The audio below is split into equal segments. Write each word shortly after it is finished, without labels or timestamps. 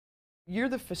You're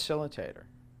the facilitator.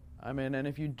 I mean, and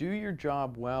if you do your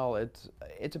job well, it's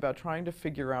about trying to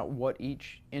figure out what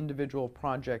each individual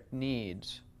project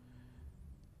needs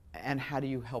and how do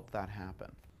you help that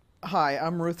happen. Hi,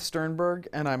 I'm Ruth Sternberg,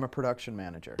 and I'm a production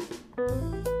manager.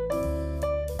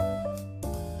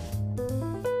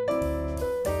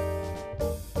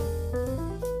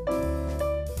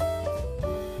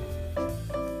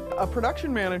 A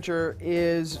production manager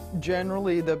is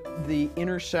generally the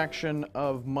intersection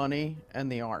of money and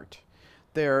the art.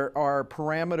 There are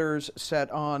parameters set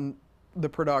on the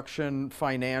production,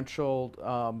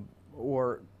 financial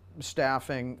or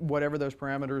staffing, whatever those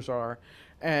parameters are,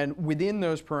 and within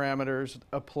those parameters,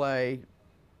 a play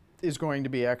is going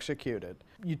to be executed.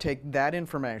 You take that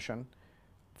information,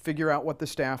 figure out what the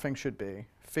staffing should be,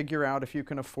 figure out if you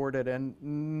can afford it, and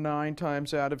 9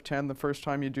 times out of 10, the first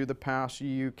time you do the pass,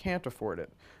 you can't afford it.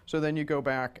 So then you go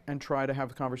back and try to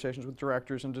have conversations with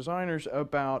directors and designers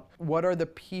about what are the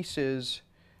pieces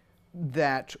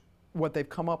that what they've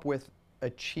come up with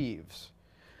achieves.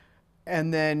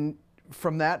 And then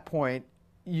from that point,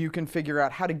 you can figure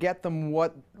out how to get them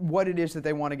what it is that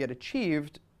they want to get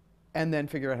achieved, and then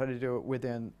figure out how to do it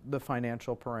within the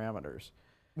financial parameters.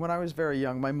 When I was very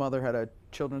young, my mother had a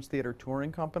children's theater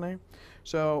touring company.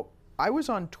 So I was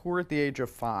on tour at the age of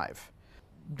 5.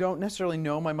 Don't necessarily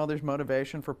know my mother's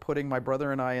motivation for putting my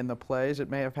brother and I in the plays. It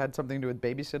may have had something to do with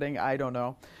babysitting, I don't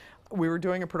know. We were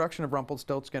doing a production of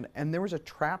Rumpelstiltskin, and there was a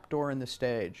trap door in the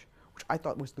stage, which I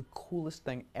thought was the coolest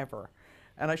thing ever.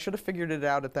 And I should have figured it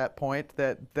out at that point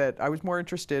that I was more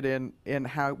interested in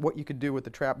what you could do with the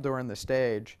trap door in the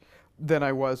stage than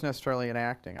I was necessarily in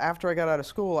acting. After I got out of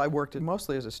school, I worked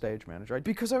mostly as a stage manager.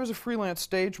 Because I was a freelance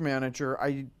stage manager,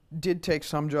 I did take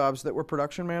some jobs that were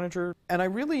production manager, and I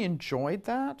really enjoyed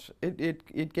that.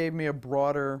 It gave me a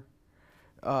broader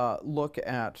look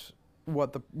at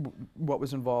what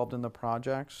was involved in the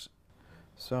projects.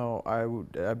 So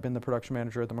I've been the production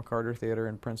manager at the McCarter Theater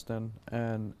in Princeton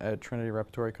and at Trinity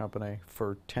Repertory Company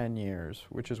for 10 years,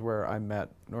 which is where I met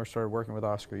or started working with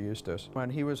Oscar Eustis.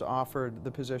 When he was offered the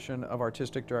position of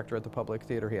artistic director at the Public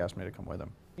Theater, he asked me to come with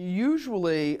him.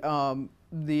 Usually,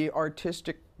 the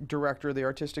artistic director, the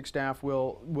artistic staff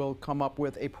will come up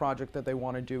with a project that they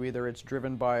want to do. Either it's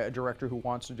driven by a director who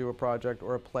wants to do a project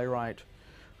or a playwright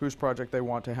whose project they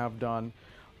want to have done.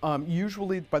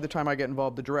 Usually, by the time I get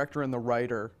involved, the director and the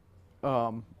writer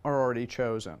are already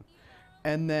chosen.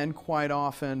 And then quite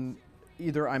often,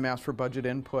 either I'm asked for budget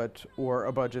input or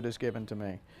a budget is given to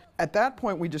me. At that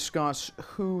point, we discuss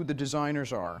who the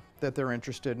designers are that they're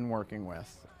interested in working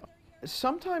with.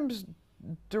 Sometimes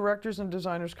directors and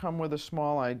designers come with a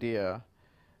small idea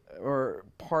or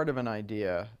part of an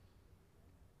idea.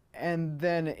 And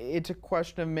then it's a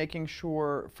question of making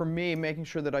sure, for me, making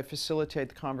sure that I facilitate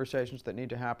the conversations that need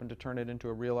to happen to turn it into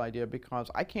a real idea,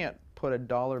 because I can't put a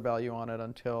dollar value on it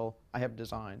until I have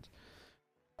designs.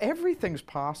 Everything's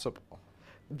possible.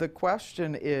 The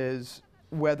question is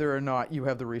whether or not you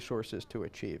have the resources to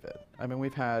achieve it. I mean,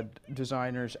 we've had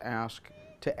designers ask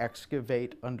to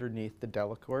excavate underneath the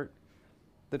Delacorte.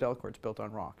 The Delacorte's built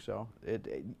on rock, so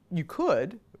you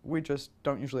could. We just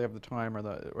don't usually have the time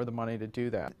or the money to do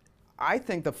that. I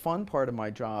think the fun part of my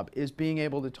job is being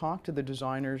able to talk to the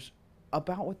designers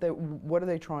about what are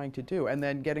they trying to do, and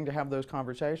then getting to have those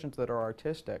conversations that are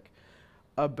artistic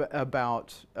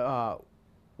about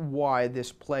why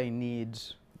this play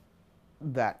needs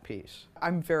that piece.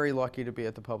 I'm very lucky to be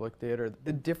at the Public Theater.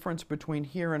 The difference between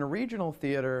here and a regional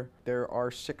theater, there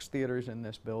are 6 theaters in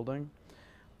this building.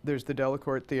 There's the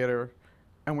Delacorte Theater,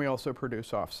 and we also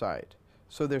produce off-site.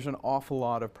 So there's an awful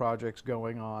lot of projects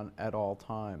going on at all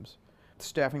times.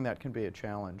 Staffing that can be a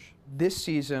challenge. This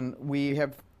season, we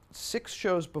have 6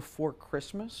 shows before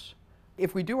Christmas.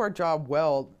 If we do our job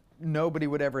well, nobody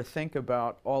would ever think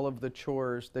about all of the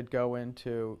chores that go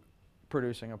into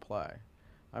producing a play.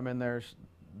 I mean,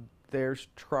 there's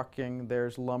trucking,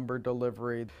 there's lumber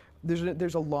delivery.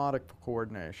 There's a lot of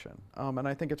coordination, and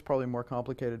I think it's probably more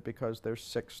complicated because there's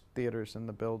 6 theaters in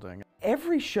the building.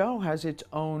 Every show has its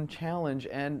own challenge,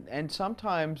 and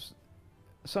sometimes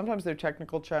they're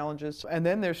technical challenges, and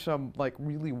then there's some like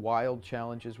really wild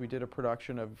challenges. We did a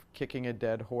production of Kicking a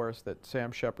Dead Horse that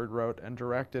Sam Shepard wrote and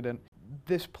directed, and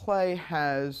this play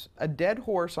has a dead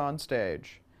horse on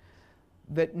stage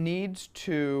that needs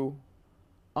to,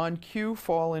 on cue,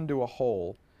 fall into a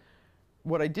hole.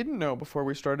 What I didn't know before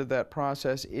we started that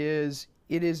process is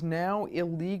it is now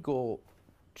illegal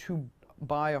to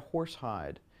buy a horse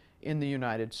hide in the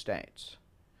United States.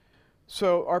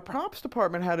 So our props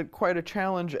department had quite a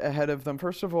challenge ahead of them.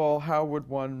 First of all, how would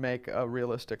one make a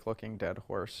realistic looking dead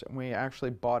horse? And we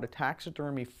actually bought a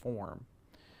taxidermy form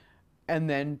and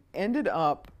then ended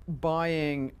up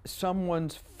buying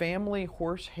someone's family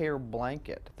horsehair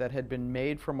blanket that had been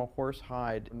made from a horse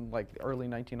hide in like the early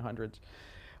 1900s,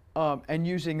 and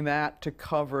using that to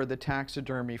cover the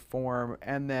taxidermy form,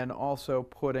 and then also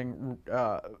putting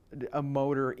a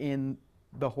motor in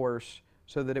the horse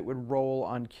so that it would roll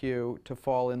on cue to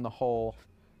fall in the hole.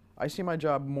 I see my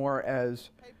job more as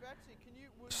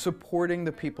supporting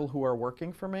the people who are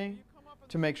working for me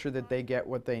to make sure that they get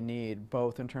what they need,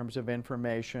 both in terms of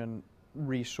information,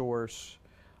 resource,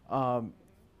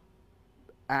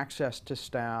 access to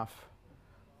staff,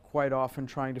 quite often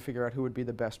trying to figure out who would be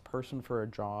the best person for a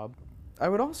job. I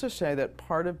would also say that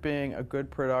part of being a good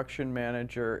production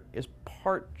manager is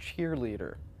part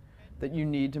cheerleader, that you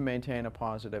need to maintain a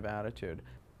positive attitude.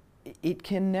 It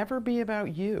can never be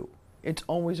about you. It's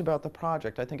always about the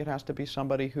project. I think it has to be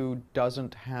somebody who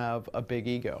doesn't have a big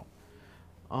ego,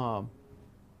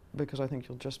 because I think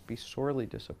you'll just be sorely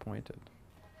disappointed.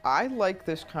 I like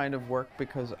this kind of work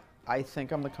because I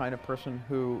think I'm the kind of person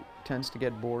who tends to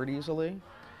get bored easily.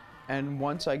 And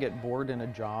once I get bored in a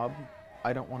job,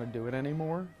 I don't want to do it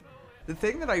anymore. The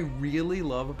thing that I really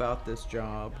love about this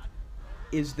job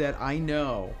is that I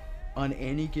know on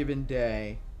any given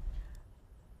day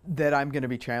that I'm going to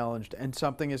be challenged and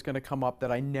something is going to come up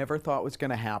that I never thought was going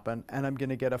to happen, and I'm going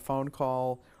to get a phone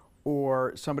call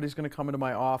or somebody's going to come into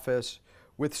my office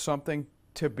with something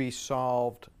to be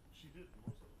solved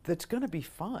that's going to be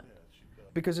fun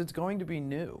because it's going to be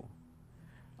new.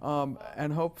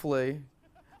 And hopefully,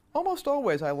 almost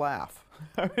always I laugh.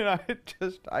 I mean,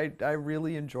 I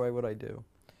really enjoy what I do.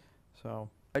 So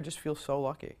I just feel so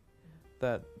lucky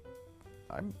that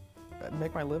I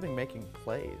make my living making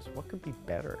plays. What could be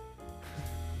better?